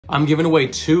I'm giving away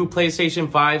 2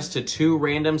 PlayStation 5s to 2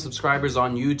 random subscribers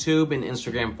on YouTube and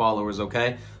Instagram followers,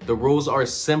 okay? The rules are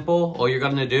simple. All you're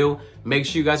gonna do, make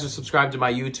sure you guys are subscribed to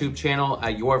my YouTube channel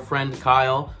at Your Friend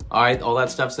Kyle. All right, all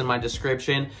that stuff's in my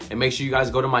description. And make sure you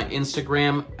guys go to my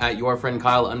Instagram at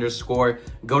YourFriendKyle_.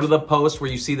 Go to the post where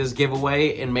you see this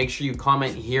giveaway and make sure you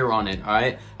comment here on it, all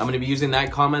right? I'm gonna be using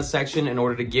that comment section in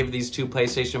order to give these 2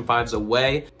 PlayStation 5s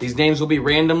away. These names will be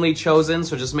randomly chosen,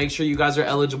 so just make sure you guys are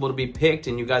eligible to be picked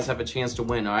and you guys have a chance to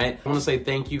win, all right? I wanna say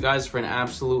thank you guys for an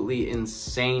absolutely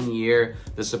insane year.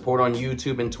 The support on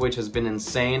YouTube and Twitch has been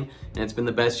insane, and it's been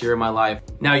the best year of my life.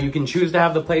 Now, you can choose to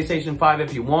have the PlayStation 5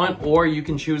 if you want, or you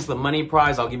can choose the money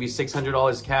prize. I'll give you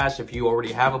 $600 cash if you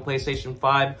already have a PlayStation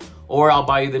 5, or I'll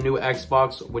buy you the new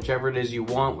Xbox, whichever it is you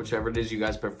want, whichever it is you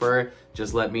guys prefer,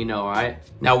 just let me know, all right?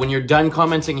 Now, when you're done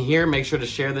commenting here, make sure to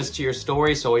share this to your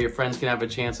story so all your friends can have a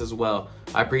chance as well.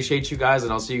 I appreciate you guys,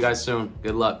 and I'll see you guys soon.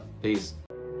 Good luck. Peace.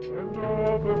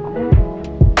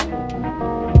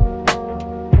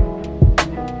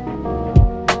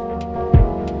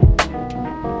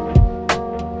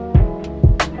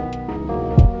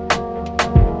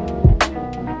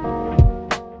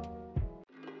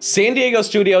 San Diego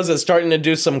Studios is starting to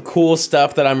do some cool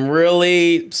stuff that I'm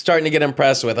really starting to get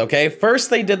impressed with, okay? First,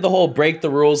 they did the whole break the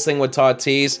rules thing with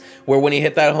Tatis, where when he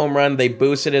hit that home run, they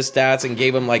boosted his stats and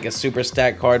gave him like a super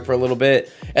stat card for a little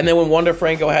bit. And then when Wander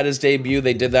Franco had his debut,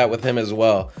 they did that with him as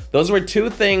well. Those were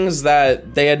 2 things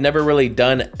that they had never really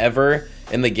done ever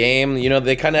in the game. You know,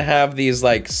 they kind of have these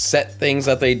like set things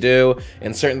that they do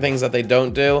and certain things that they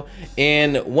don't do.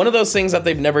 And one of those things that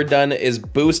they've never done is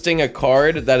boosting a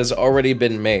card that has already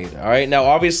been made. All right, now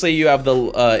obviously you have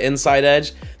the inside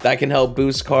edge that can help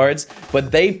boost cards,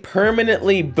 but they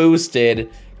permanently boosted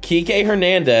Kike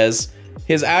Hernandez.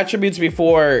 His attributes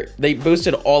before, they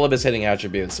boosted all of his hitting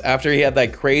attributes. After he had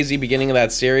that crazy beginning of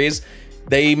that series,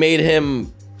 they made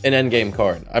him an endgame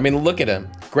card. I mean, look at him.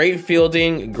 Great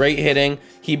fielding, great hitting.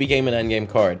 He became an endgame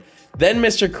card. Then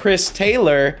Mr. Chris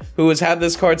Taylor, who has had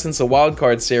this card since the Wild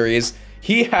Card series,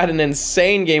 he had an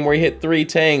insane game where he hit 3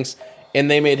 tanks,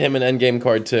 and they made him an endgame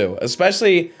card too.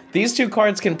 Especially, these 2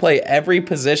 cards can play every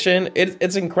position.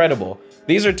 It's incredible.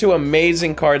 These are 2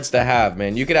 amazing cards to have,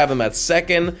 man. You could have them at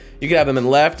second, you could have them in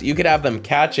left, you could have them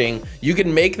catching, you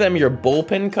can make them your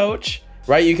bullpen coach,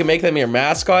 right? You can make them your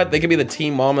mascot. They could be the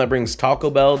team mom that brings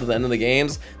Taco Bell to the end of the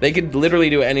games. They could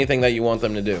literally do anything that you want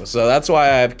them to do. So that's why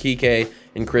I have Kike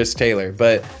and Chris Taylor.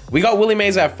 But we got Willie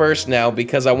Mays at first now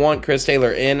because I want Chris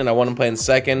Taylor in and I want him playing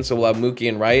second. So we'll have Mookie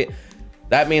in right.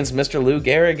 That means Mr. Lou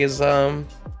Gehrig is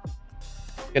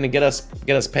gonna get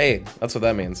us paid. That's what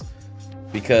that means.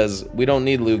 Because we don't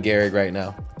need Lou Gehrig right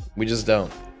now. We just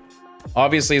don't.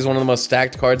 Obviously, he's one of the most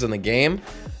stacked cards in the game.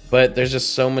 But there's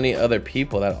just so many other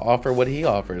people that offer what he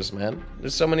offers, man.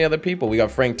 There's so many other people. We got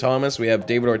Frank Thomas, we have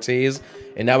David Ortiz,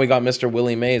 and now we got Mr.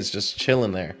 Willie Mays just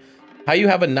chilling there. How you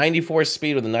have a 94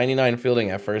 speed with a 99 fielding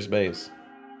at first base?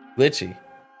 Glitchy.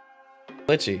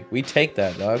 Glitchy. We take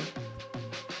that, dog.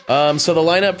 So the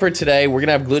lineup for today, we're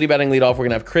gonna have Gluty batting leadoff. We're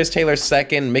gonna have Chris Taylor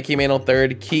second, Mickey Mantle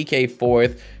third, Kike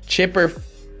fourth, Chipper.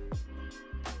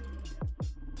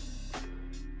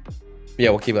 Yeah,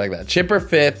 we'll keep it like that. Chipper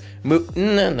fifth. No.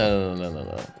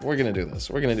 We're gonna do this.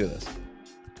 We're gonna do this.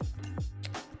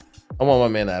 I want my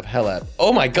man to have hell at.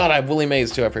 Oh my god, I have Willie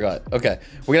Mays too. I forgot. Okay,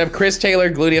 we're gonna have Chris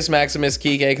Taylor, Gluteus Maximus,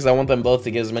 Kike, because I want them both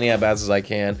to get as many at-bats as I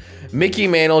can. Mickey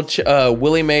Mantle,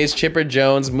 Willie Mays, Chipper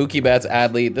Jones, Mookie Betts,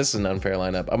 Adley. This is an unfair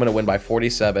lineup. I'm gonna win by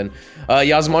 47.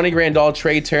 Yasmani Grandal,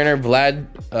 Trey Turner,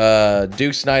 Vlad,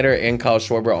 Duke Snyder, and Kyle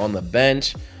Schwarber on the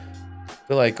bench. I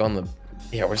feel like on the...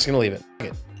 Yeah, we're just gonna leave it.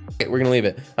 Okay, we're gonna leave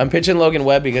it. I'm pitching Logan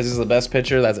Webb because he's the best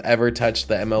pitcher that's ever touched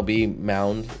the MLB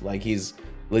mound. Like, he's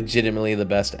legitimately the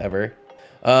best ever.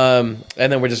 And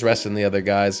then we're just resting the other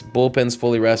guys. Bullpen's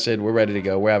fully rested. We're ready to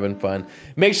go. We're having fun.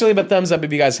 Make sure to leave a thumbs up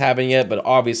if you guys haven't yet, but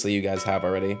obviously you guys have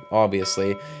already,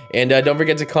 obviously. And don't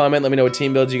forget to comment. Let me know what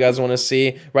team builds you guys want to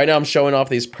see. Right now I'm showing off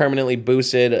these permanently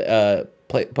boosted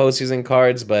postseason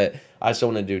cards, but I still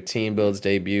want to do team builds,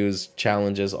 debuts,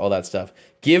 challenges, all that stuff.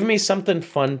 Give me something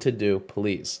fun to do,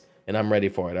 please, and I'm ready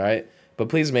for it, all right? But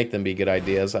please make them be good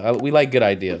ideas. We like good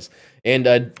ideas. And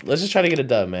let's just try to get a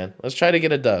dub, man. Let's try to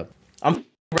get a dub. I'm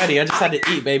ready. I just had to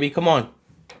eat, baby. Come on.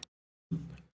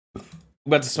 I'm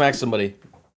about to smack somebody.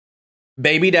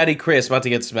 Baby Daddy Chris about to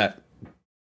get smacked.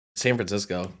 San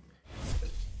Francisco.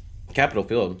 Capitol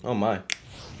Field. Oh, my.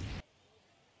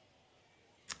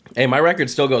 Hey, my record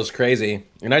still goes crazy.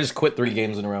 And I just quit 3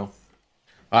 games in a row.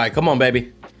 All right, come on,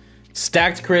 baby.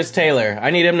 Stacked Chris Taylor.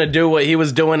 I need him to do what he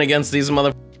was doing against these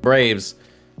mother Braves.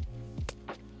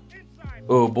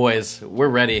 Oh, boys. We're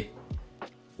ready.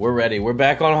 We're ready. We're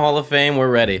back on Hall of Fame. We're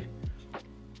ready.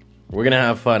 We're gonna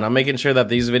have fun. I'm making sure that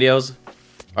these videos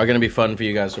are gonna be fun for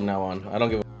you guys from now on. I don't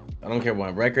care what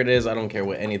my record is. I don't care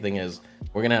what anything is.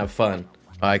 We're gonna have fun.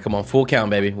 All right, come on, full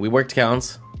count, baby. We worked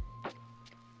counts.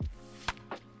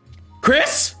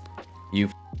 Chris, you.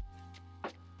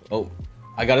 Oh,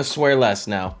 I gotta swear less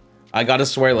now. I gotta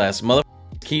swear less. Mother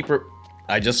keeper.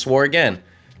 I just swore again.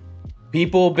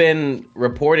 People been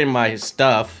reporting my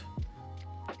stuff.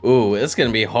 Ooh, it's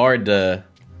gonna be hard to.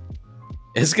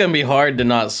 It's gonna be hard to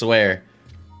not swear.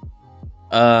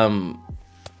 Wow,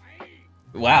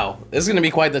 this is gonna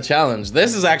be quite the challenge.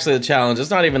 This is actually the challenge.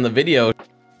 It's not even the video.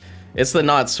 It's the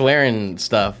not swearing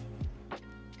stuff.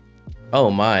 Oh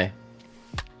my.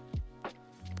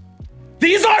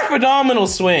 These are phenomenal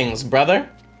swings, brother.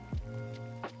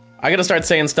 I gotta start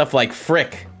saying stuff like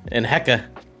frick and hecka.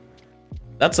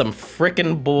 That's some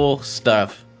frickin' bull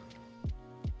stuff.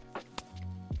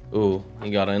 Ooh,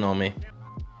 he got in on me.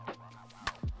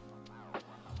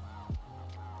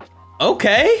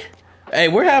 Okay. Hey,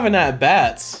 we're having at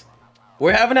bats.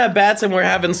 We're having at bats and we're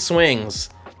having swings.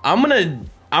 I'm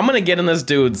gonna get in this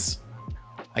dude's.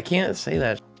 I can't say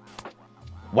that.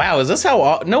 Wow, is this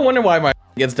how? No wonder why my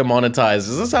gets demonetized.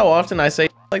 Is this how often I say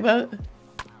like that?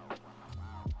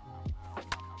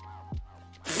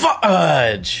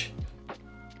 Fudge.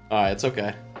 All right, it's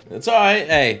okay. It's all right.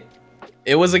 Hey,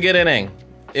 it was a good inning.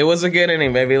 It was a good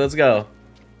inning, baby. Let's go.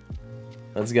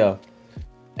 Let's go.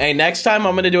 Hey, next time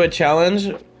I'm gonna do a challenge.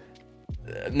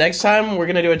 Next time we're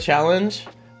gonna do a challenge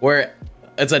where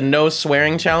it's a no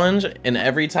swearing challenge, and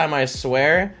every time I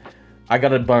swear, I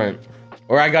gotta bunt.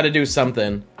 Or I gotta do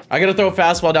something. I gotta throw a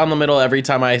fastball down the middle every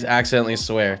time I accidentally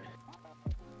swear.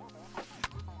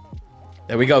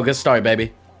 There we go, good start,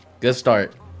 baby. Good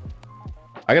start.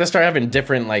 I gotta start having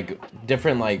different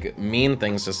mean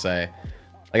things to say.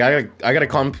 Like I gotta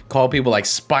call people like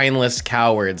spineless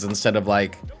cowards instead of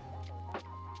like,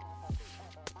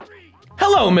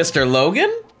 hello, Mr. Logan.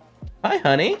 Hi,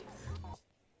 honey.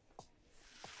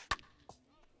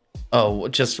 Oh,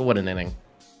 just what an inning.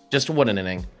 Just what an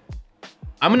inning.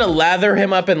 I'm gonna lather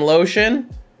him up in lotion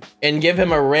and give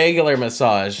him a regular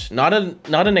massage. Not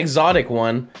an exotic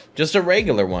one, just a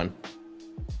regular one.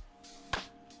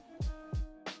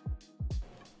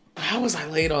 How was I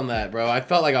late on that, bro? I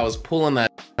felt like I was pulling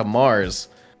that to Mars.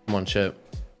 Come on, Chip.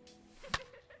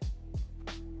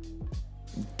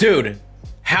 Dude,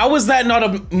 how was that not a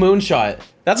moonshot?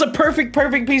 That's a perfect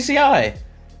PCI.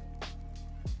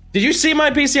 Did you see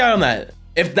my PCI on that?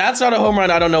 If that's not a home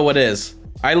run, I don't know what is.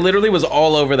 I literally was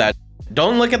all over that.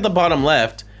 Don't look at the bottom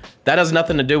left. That has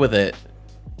nothing to do with it.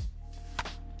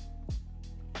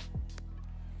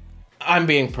 I'm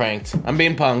being pranked. I'm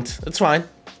being punked. It's fine.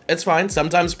 It's fine.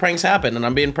 Sometimes pranks happen and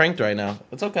I'm being pranked right now.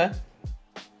 It's okay.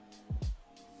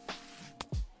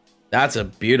 That's a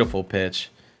beautiful pitch.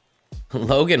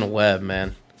 Logan Webb,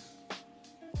 man.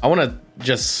 I want to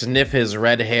just sniff his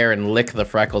red hair and lick the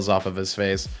freckles off of his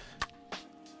face.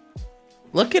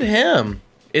 Look at him.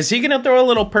 Is he gonna throw a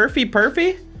little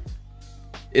perfy?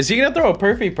 Is he gonna throw a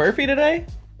perfy today?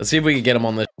 Let's see if we can get him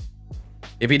on this.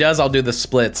 If he does, I'll do the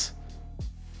splits.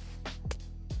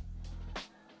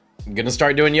 I'm gonna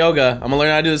start doing yoga. I'm gonna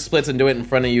learn how to do the splits and do it in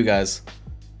front of you guys.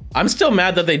 I'm still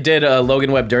mad that they did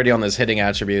Logan Webb dirty on his hitting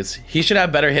attributes. He should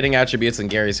have better hitting attributes than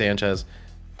Gary Sanchez.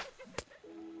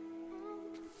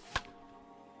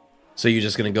 So you're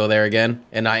just gonna go there again?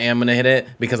 And I am gonna hit it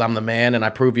because I'm the man and I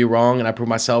prove you wrong and I prove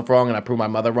myself wrong and I prove my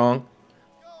mother wrong.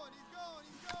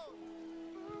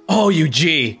 Oh, you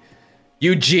G.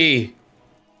 You G.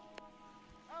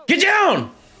 Get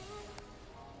down!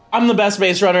 I'm the best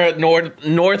base runner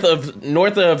north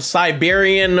of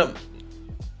Siberian.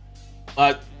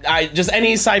 Just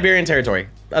any Siberian territory.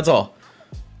 That's all.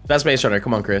 Best base runner.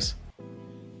 Come on, Chris.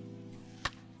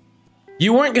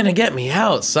 You weren't gonna get me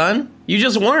out, son. You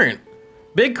just weren't.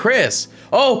 Big Chris.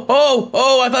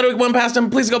 Oh, I thought it went past him.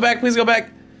 Please go back, please go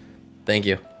back. Thank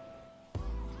you.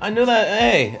 I knew that.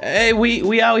 Hey,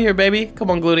 we out here, baby. Come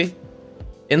on, Gluty.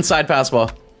 Inside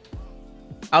fastball.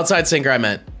 Outside sinker, I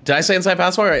meant. Did I say inside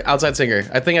fastball or outside sinker?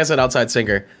 I think I said outside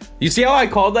sinker. You see how I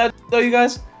called that, though, you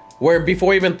guys? Where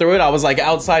before he even threw it, I was like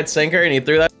outside sinker and he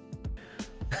threw that.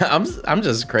 I'm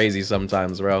just crazy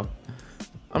sometimes, bro.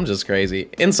 I'm just crazy.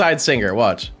 Inside sinker,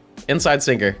 watch. Inside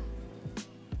sinker.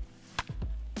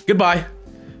 Goodbye.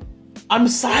 I'm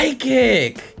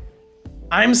psychic.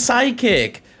 I'm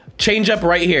psychic. Change up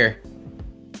right here.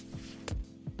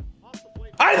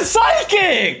 I'm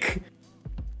psychic.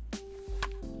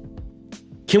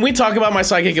 Can we talk about my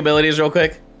psychic abilities real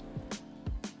quick?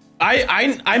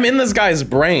 I'm in this guy's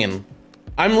brain.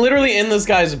 I'm literally in this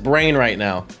guy's brain right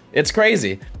now. It's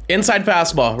crazy. Inside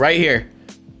fastball, right here.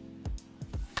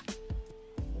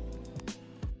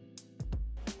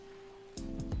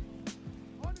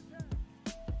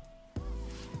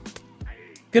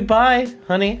 Goodbye,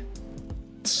 honey.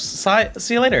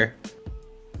 See you later.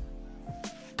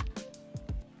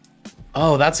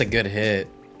 Oh, that's a good hit.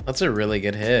 That's a really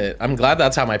good hit. I'm glad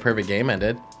that's how my perfect game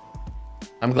ended.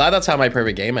 I'm glad that's how my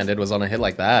perfect game ended, was on a hit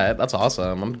like that. That's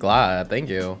awesome. I'm glad. Thank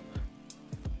you.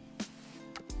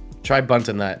 Try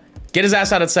bunting that. Get his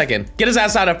ass out at second. Get his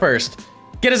ass out at first.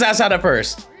 Get his ass out at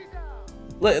first.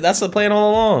 Look, that's the plan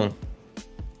all along.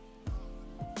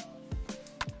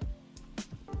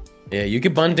 Yeah, you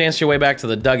can bunt dance your way back to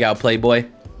the dugout, playboy.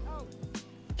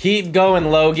 Keep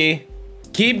going, Logie.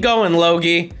 Keep going,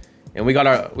 Logie. And we got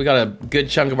a good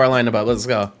chunk of our lineup up. Let's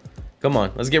go. Come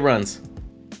on, let's get runs.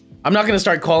 I'm not gonna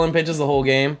start calling pitches the whole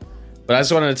game, but I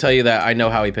just wanted to tell you that I know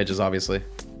how he pitches, obviously.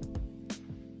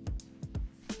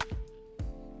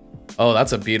 Oh,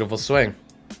 that's a beautiful swing.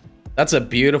 That's a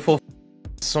beautiful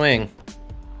swing.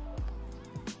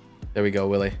 There we go,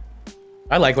 Willie.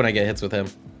 I like when I get hits with him.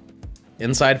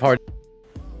 Inside hard.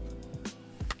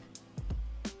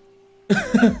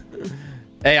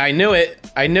 Hey, I knew it.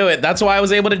 I knew it. That's why I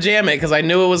was able to jam it, because I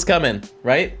knew it was coming,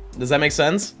 right? Does that make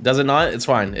sense? Does it not? It's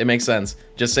fine. It makes sense.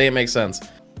 Just say it makes sense.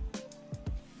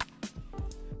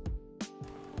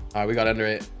 All right, we got under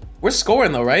it. We're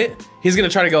scoring though, right? He's gonna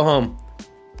try to go home.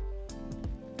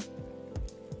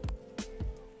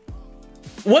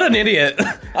 What an idiot.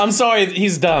 I'm sorry,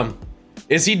 he's dumb.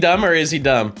 Is he dumb or is he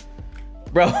dumb?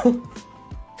 Bro.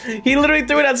 He literally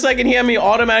threw it at second. He had me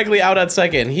automatically out at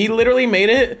second. He literally made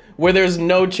it where there's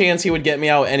no chance he would get me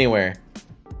out anywhere.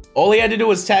 All he had to do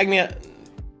was tag me.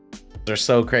 They're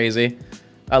so crazy.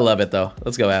 I love it though.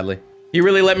 Let's go, Adley. He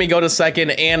really let me go to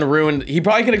second and ruined. He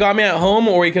probably could have got me at home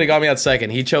or he could have got me at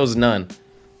second. He chose none.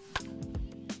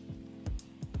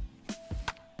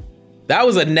 That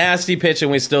was a nasty pitch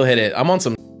and we still hit it. I'm on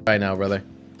some right now, brother.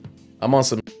 I'm on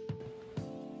some.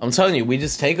 I'm telling you, we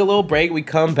just take a little break, we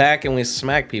come back, and we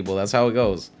smack people. That's how it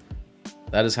goes.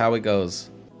 That is how it goes.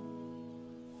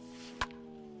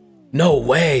 No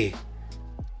way.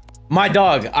 My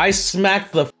dog, I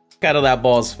smacked the f out of that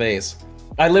ball's face.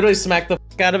 I literally smacked the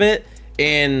f out of it,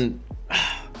 and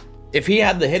if he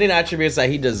had the hitting attributes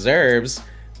that he deserves,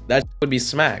 that would be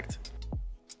smacked.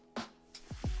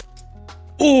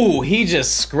 Ooh, he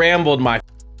just scrambled my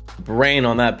brain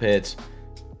on that pitch.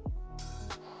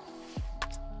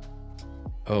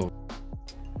 Oh,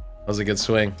 that was a good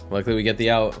swing. Luckily we get the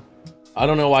out. I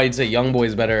don't know why you'd say Young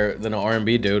Boy's better than an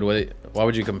R&B dude. Why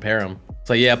would you compare him? It's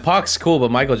like, yeah, Pac's cool,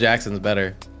 but Michael Jackson's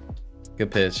better.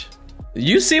 Good pitch.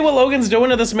 You see what Logan's doing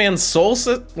to this man's soul?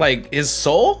 Like, his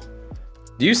soul?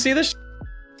 Do you see this?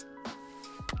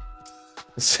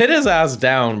 Sit his ass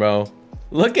down, bro.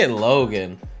 Look at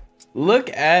Logan. Look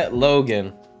at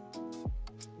Logan.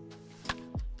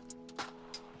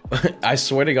 I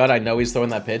swear to God, I know he's throwing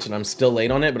that pitch and I'm still late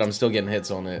on it, but I'm still getting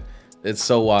hits on it. It's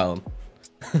so wild.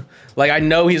 Like, I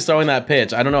know he's throwing that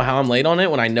pitch. I don't know how I'm late on it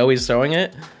when I know he's throwing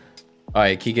it. All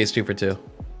right, Kike's 2 for 2.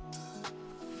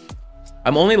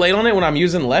 I'm only late on it when I'm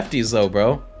using lefties though,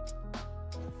 bro.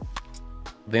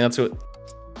 I think that's what,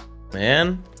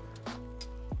 man.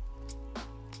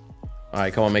 All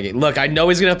right, come on, make it. Look, I know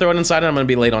he's gonna throw it inside and I'm gonna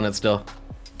be late on it still.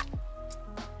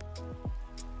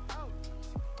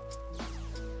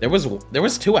 There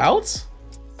was 2 outs?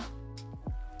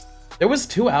 There was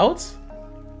 2 outs?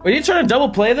 Were you trying to double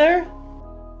play there?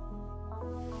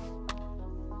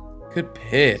 Good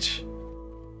pitch.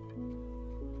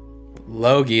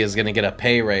 Logie is gonna get a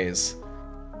pay raise.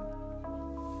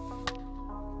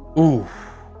 Ooh.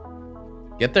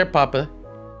 Get there, Papa.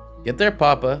 Get there,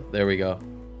 Papa. There we go.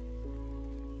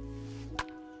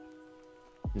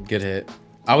 Good hit.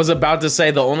 I was about to say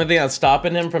the only thing that's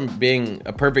stopping him from being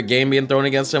a perfect game being thrown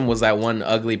against him was that one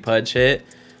ugly pudge hit,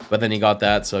 but then he got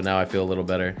that, so now I feel a little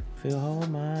better. Feel all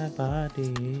my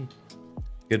body.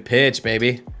 Good pitch,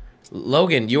 baby.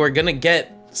 Logan, you are gonna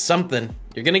get something.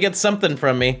 You're gonna get something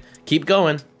from me. Keep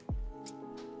going.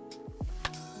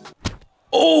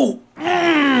 Oh!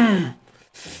 Ah!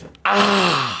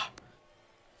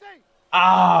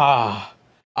 Ah!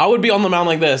 I would be on the mound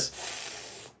like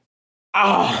this.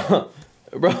 Ah!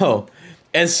 Bro,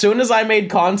 as soon as I made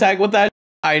contact with that,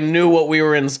 I knew what we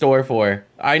were in store for.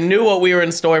 I knew what we were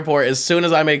in store for as soon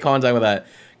as I made contact with that.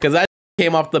 Because that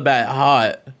came off the bat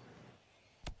hot.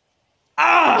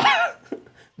 Ah!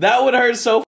 That would hurt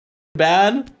so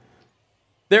bad.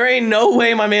 There ain't no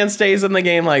way my man stays in the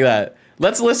game like that.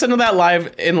 Let's listen to that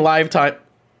live in live time.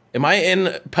 Am I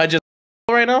in Pudge's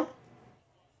right now?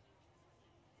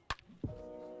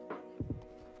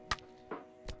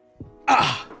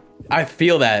 Ah! I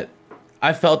feel that.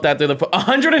 I felt that through the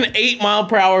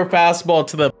 108-mile-per-hour fastball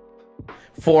to the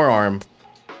forearm.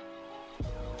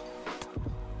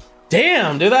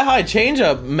 Damn, dude, that high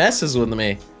changeup messes with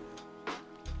me.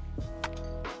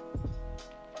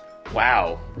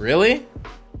 Wow, really?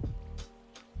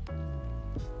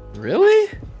 Really?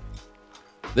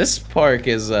 This park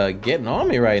is getting on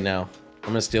me right now. I'm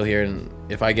gonna steal here, and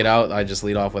if I get out, I just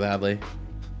lead off with Adley.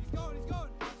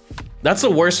 That's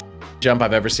the worst jump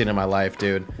I've ever seen in my life,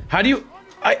 dude. How do you...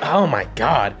 oh my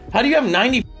god. How do you have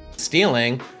 90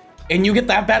 stealing, and you get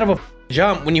that bad of a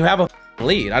jump when you have a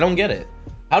lead? I don't get it.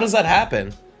 How does that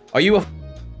happen? Are you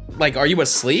are you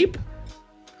asleep?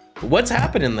 What's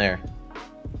happening there?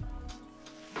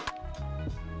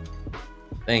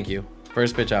 Thank you.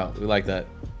 First pitch out. We like that.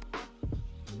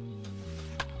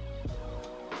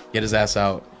 Get his ass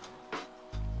out.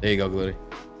 There you go, Gluty.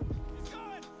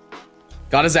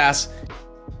 Got his ass.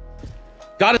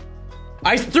 Got it.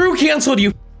 I threw canceled,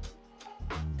 you.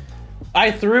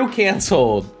 I threw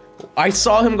canceled. I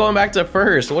saw him going back to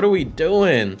first. What are we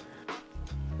doing?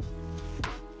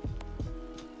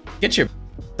 Get your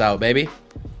out, baby.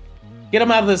 Get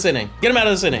him out of this inning. Get him out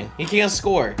of this inning. He can't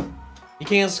score. He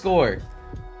can't score.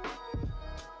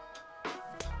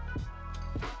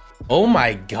 Oh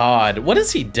my god. What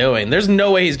is he doing? There's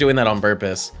no way he's doing that on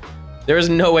purpose. There is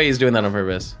no way he's doing that on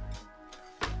purpose.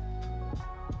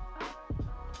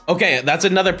 Okay, that's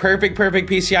another perfect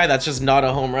PCI. That's just not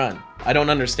a home run. I don't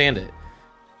understand it.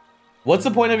 What's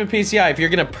the point of a PCI if you're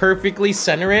gonna perfectly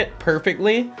center it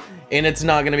perfectly and it's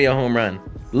not gonna be a home run?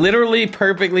 Literally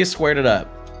perfectly squared it up.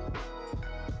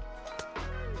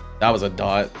 That was a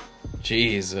dot.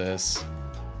 Jesus.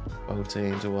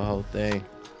 Rotate into a whole thing.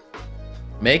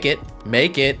 Make it,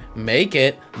 make it, make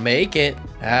it, make it.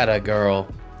 Atta girl.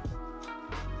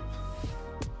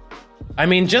 I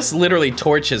mean, just literally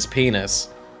torch his penis.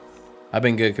 I've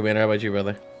been good, Commander. How about you,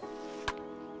 brother?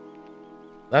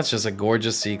 That's just a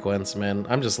gorgeous sequence, man.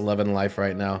 I'm just loving life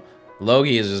right now.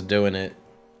 Logie is just doing it.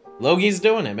 Logie's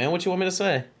doing it, man. What you want me to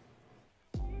say?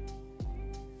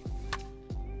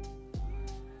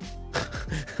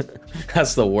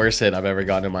 That's the worst hit I've ever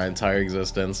gotten in my entire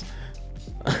existence.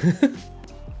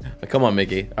 Come on,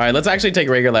 Mickey. All right, let's actually take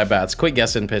regular at-bats. Quick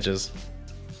guessing pitches.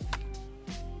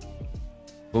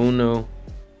 Uno.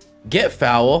 Get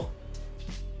foul.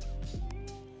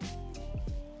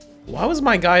 Why was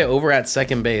my guy over at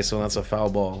second base when that's a foul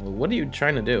ball? What are you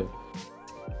trying to do?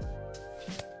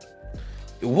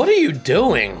 What are you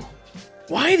doing?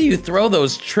 Why do you throw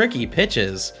those tricky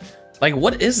pitches? Like,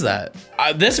 what is that?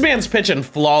 This man's pitching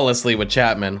flawlessly with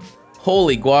Chapman.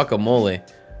 Holy guacamole.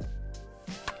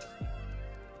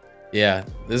 Yeah,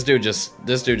 this dude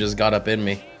just got up in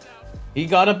me. He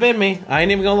got up in me. I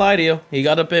ain't even gonna lie to you. He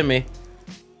got up in me.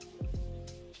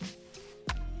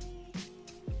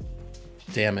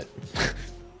 Damn it.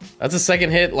 That's a second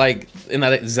hit, like, in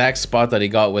that exact spot that he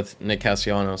got with Nick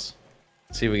Castellanos.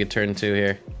 Let's see if we can turn two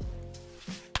here.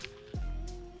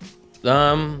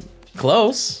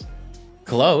 Close.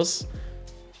 Close.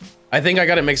 I think I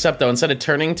got it mixed up, though. Instead of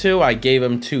turning two, I gave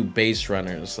him two base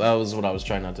runners. That was what I was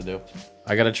trying not to do.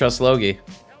 I gotta trust Logie.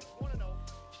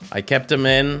 I kept him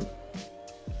in.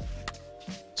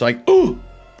 So ooh!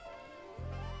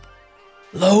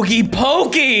 Logie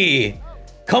pokey!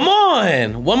 Come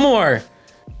on! One more.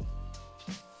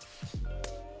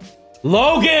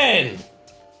 Logan!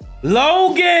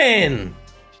 Logan!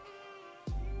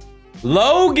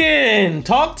 Logan!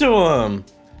 Talk to him!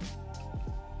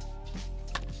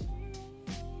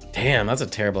 Damn, that's a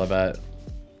terrible at-bat.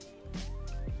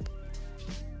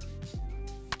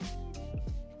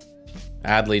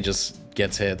 Adley just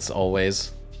gets hits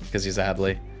always, because he's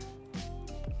Adley.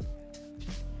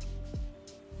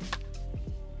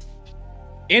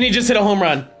 And he just hit a home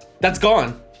run. That's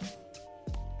gone.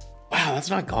 Wow, that's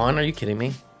not gone. Are you kidding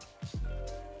me?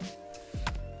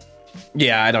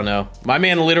 Yeah, I don't know. My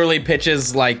man literally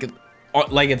pitches like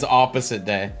it's opposite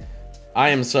day. I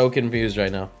am so confused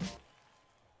right now.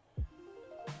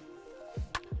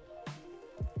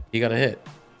 He got a hit.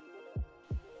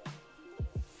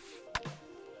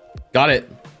 Got it.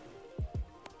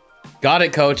 Got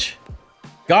it, coach.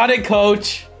 Got it,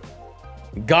 coach.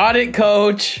 Got it,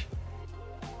 coach.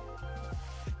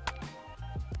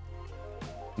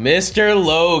 Mr.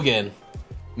 Logan.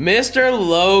 Mr.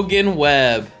 Logan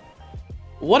Webb.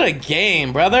 What a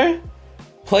game, brother.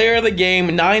 Player of the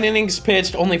game, 9 innings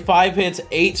pitched, only 5 hits,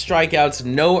 8 strikeouts,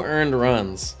 no earned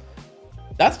runs.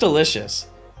 That's delicious.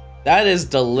 That is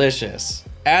delicious.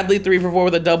 Adley 3 for 4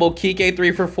 with a double. Kike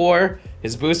 3 for 4.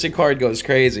 His boosted card goes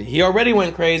crazy. He already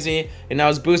went crazy, and now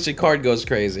his boosted card goes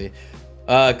crazy.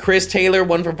 Chris Taylor,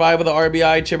 1 for 5 with the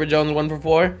RBI. Chipper Jones, 1 for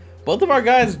 4. Both of our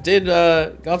guys did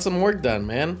got some work done,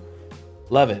 man.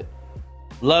 Love it.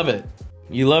 Love it.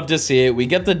 You love to see it. We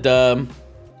get the dub.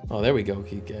 Oh, there we go,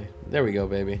 Kike. There we go,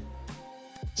 baby.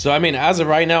 So, I mean, as of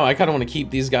right now, I kind of want to keep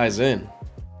these guys in.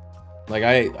 Like,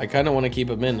 I kind of want to keep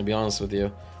them in, to be honest with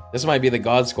you. This might be the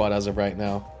God Squad as of right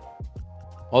now.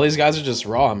 All these guys are just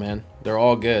raw, man. They're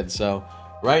all good. So,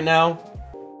 right now,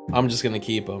 I'm just going to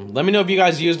keep them. Let me know if you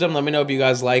guys used them. Let me know if you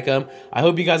guys like them. I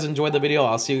hope you guys enjoyed the video.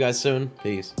 I'll see you guys soon.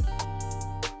 Peace.